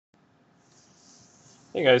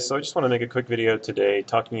Hey guys, so I just want to make a quick video today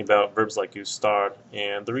talking about verbs like Gustar,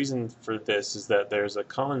 and the reason for this is that there's a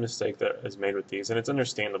common mistake that is made with these, and it's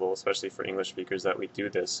understandable, especially for English speakers, that we do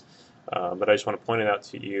this. But I just want to point it out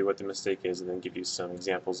to you what the mistake is, and then give you some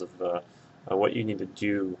examples of what you need to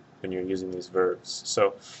do when you're using these verbs.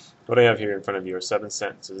 So, what I have here in front of you are 7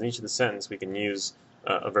 sentences. In each of the sentences, we can use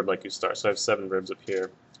a verb like Gustar. So I have 7 verbs up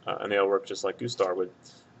here, and they all work just like Gustar would.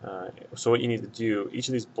 So what you need to do, each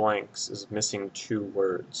of these blanks is missing 2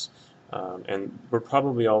 words. And we're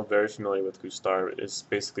probably all very familiar with Gustar. It's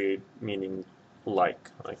basically meaning like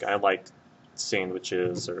I like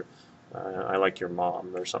sandwiches, or I like your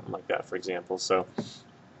mom, or something like that, for example. So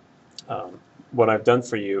what I've done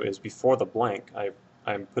for you is before the blank,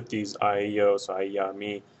 I put these IEO, so I, ya,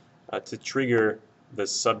 me, to trigger the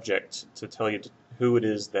subject to tell you who it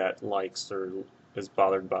is that likes or is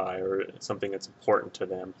bothered by, or something that's important to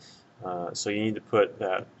them. So you need to put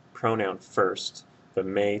that pronoun first, the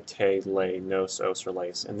me, te, le, nos, os, or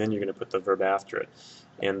lace, and then you're going to put the verb after it.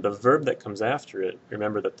 And the verb that comes after it,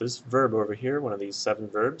 remember that this verb over here, one of these 7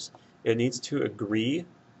 verbs, it needs to agree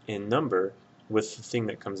in number with the thing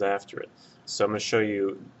that comes after it. So I'm going to show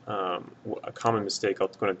you a common mistake. I'm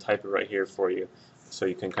going to type it right here for you so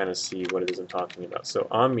you can kind of see what it is I'm talking about. So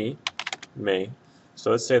ami, me.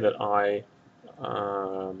 So let's say that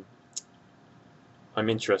I'm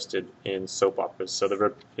interested in soap operas. So the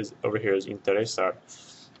verb is over here is interesar.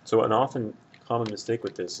 So an often common mistake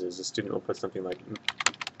with this is a student will put something like,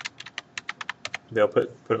 they'll put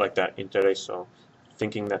it like that, intereso,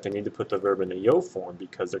 thinking that they need to put the verb in a yo form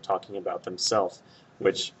because they're talking about themselves,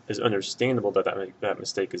 which is understandable that that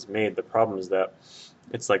mistake is made. The problem is that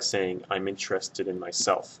it's like saying, I'm interested in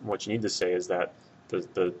myself. And what you need to say is that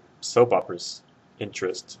the soap operas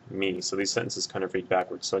interest me. So these sentences kind of read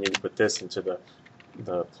backwards. So I need to put this into the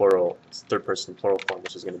plural, third person plural form,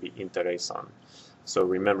 which is going to be interesan. So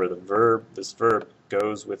remember, this verb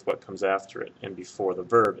goes with what comes after it, and before the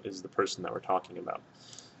verb is the person that we're talking about.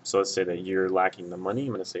 So let's say that you're lacking the money. I'm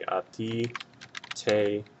going to say a ti,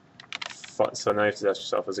 te. So now you have to ask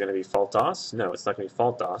yourself, is it going to be faltas? No, it's not going to be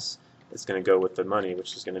faltas. It's going to go with the money,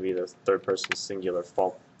 which is going to be the third person singular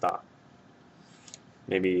falta.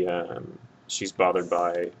 Maybe she's bothered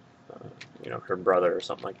by her brother or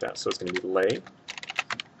something like that. So it's going to be le,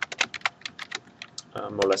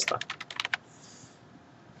 molesta.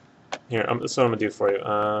 Here, that's what I'm going to do for you.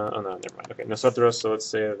 Oh, no, never mind. Okay, nosotros, so let's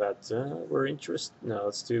say that we're interested.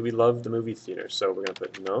 No, we love the movie theater. So we're going to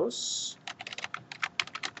put nos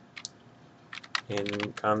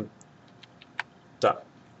encanta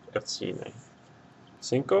el cine.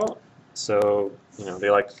 Cinco, so, they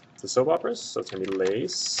like the soap operas, so it's going to be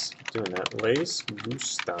les, doing that, les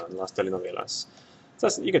gustan las telenovelas. So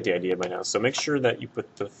you get the idea by now. So make sure that you put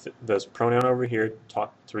this pronoun over here to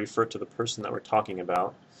refer to the person that we're talking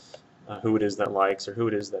about, who it is that likes, or who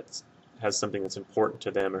it is that has something that's important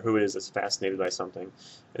to them, or who it is that's fascinated by something.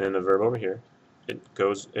 And then the verb over here, it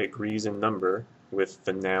agrees in number with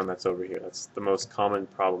the noun that's over here. That's the most common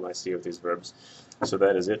problem I see with these verbs. So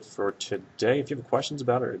that is it for today. If you have questions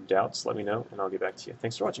about it or doubts, let me know, and I'll get back to you.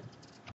 Thanks for watching.